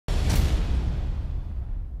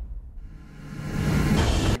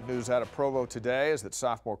news out of Provo today is that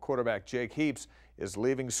sophomore quarterback Jake Heaps is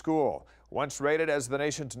leaving school. Once rated as the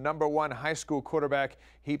nation's #1 high school quarterback,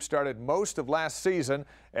 Heaps started most of last season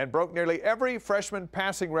and broke nearly every freshman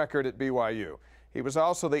passing record at BYU. He was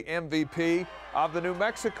also the MVP of the New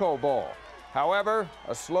Mexico Bowl. However,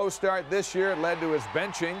 a slow start this year led to his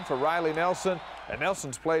benching for Riley Nelson, and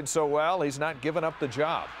Nelson's played so well he's not given up the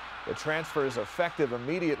job. The transfer is effective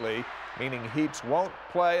immediately, meaning Heaps won't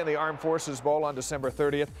play in the Armed Forces Bowl on December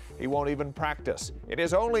 30th. He won't even practice. In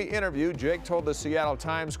his only interview, Jake told the Seattle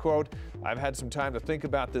Times, quote, "I've had some time to think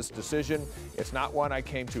about this decision. It's not one I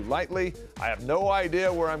came to lightly. I have no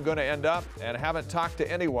idea where I'm going to end up and haven't talked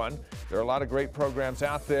to anyone. There are a lot of great programs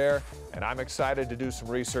out there, and I'm excited to do some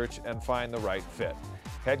research and find the right fit."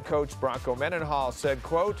 Head coach Bronco Mendenhall said,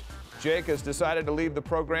 quote, "Jake has decided to leave the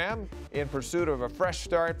program in pursuit of a fresh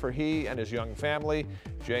start for he and his young family.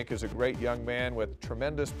 Jake is a great young man with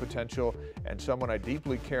tremendous potential and someone I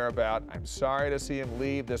deeply care about. I'm sorry to see him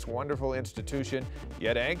leave this wonderful institution,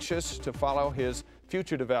 yet anxious to follow his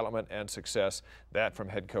future development and success." That from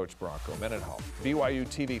head coach Bronco Mendenhall. BYU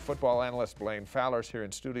TV football analyst Blaine Fowler is here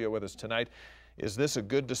in studio with us tonight. Is this a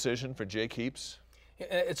good decision for Jake Heaps?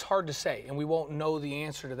 It's hard to say, and we won't know the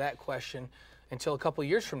answer to that question until a couple of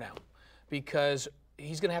years from now, because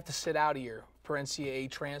he's going to have to sit out a year per NCAA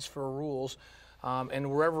transfer rules, and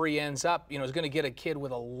wherever he ends up, is going to get a kid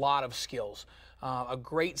with a lot of skills, a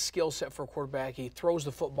great skill set for a quarterback. He throws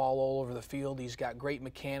the football all over the field. He's got great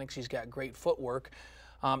mechanics. He's got great footwork.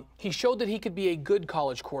 He showed that he could be a good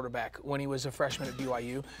college quarterback when he was a freshman at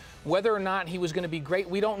BYU. Whether or not he was going to be great,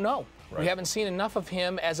 we don't know. Right. We haven't seen enough of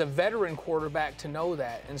him as a veteran quarterback to know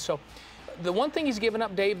that. And so the one thing he's given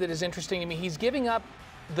up, Dave, that is interesting to me, he's giving up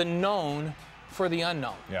the known for the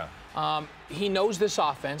unknown. Yeah. He knows this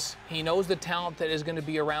offense. He knows the talent that is going to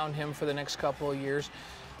be around him for the next couple of years.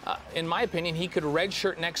 In my opinion, he could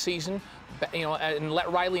redshirt next season, and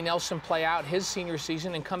let Riley Nelson play out his senior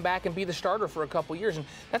season and come back and be the starter for a couple of years. And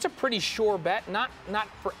that's a pretty sure bet, not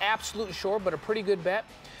for absolute sure, but a pretty good bet.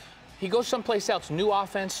 He goes someplace else, new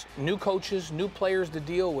offense, new coaches, new players to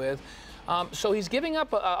deal with. So he's giving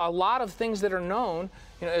up a lot of things that are known,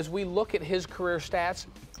 as we look at his career stats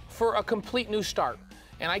for a complete new start.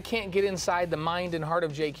 And I can't get inside the mind and heart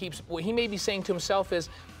of Jake Heaps. What he may be saying to himself is,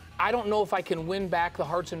 I don't know if I can win back the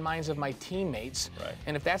hearts and minds of my teammates. Right.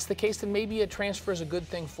 And if that's the case, then maybe a transfer is a good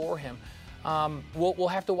thing for him. We'll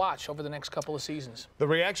have to watch over the next couple of seasons. The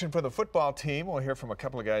reaction for the football team, we'll hear from a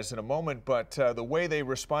couple of guys in a moment, but the way they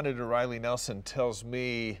responded to Riley Nelson tells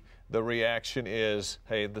me the reaction is,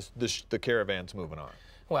 hey, the caravan's moving on.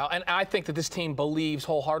 Well, and I think that this team believes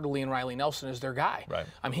wholeheartedly in Riley Nelson as their guy. Right.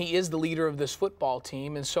 He is the leader of this football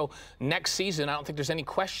team, and so next season, I don't think there's any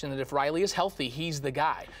question that if Riley is healthy, he's the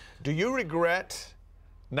guy. Do you regret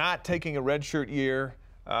not taking a redshirt year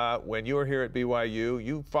when you were here at BYU?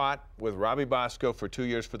 You fought with Robbie Bosco for 2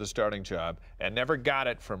 years for the starting job and never got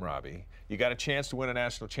it from Robbie. You got a chance to win a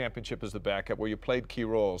national championship as the backup where you played key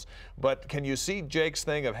roles. But can you see Jake's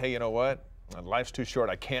thing of, hey, you know what? Life's too short.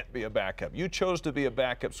 I can't be a backup. You chose to be a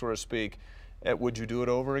backup, so to speak. Would you do it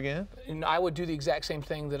over again? I would do the exact same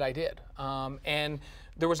thing that I did. And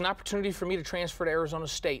there was an opportunity for me to transfer to Arizona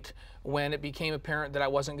State when it became apparent that I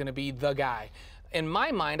wasn't going to be the guy. In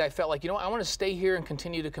my mind, I felt like, I want to stay here and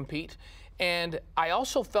continue to compete. And I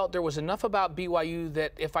also felt there was enough about BYU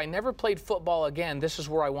that if I never played football again, this is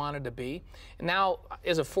where I wanted to be. And now,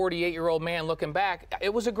 as a 48-year-old man looking back,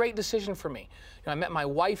 it was a great decision for me. I met my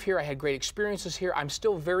wife here. I had great experiences here. I'm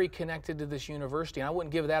still very connected to this university, and I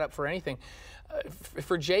wouldn't give that up for anything.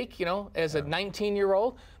 For Jake, as a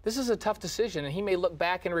 19-year-old, this is a tough decision, and he may look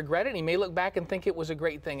back and regret it, and he may look back and think it was a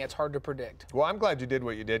great thing. It's hard to predict. Well, I'm glad you did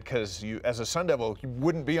what you did, because you, as a Sun Devil, you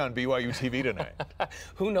wouldn't be on BYU TV tonight.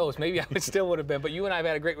 Who knows? Maybe I still would have been, but you and I have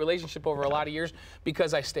had a great relationship over a lot of years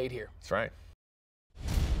because I stayed here. That's right.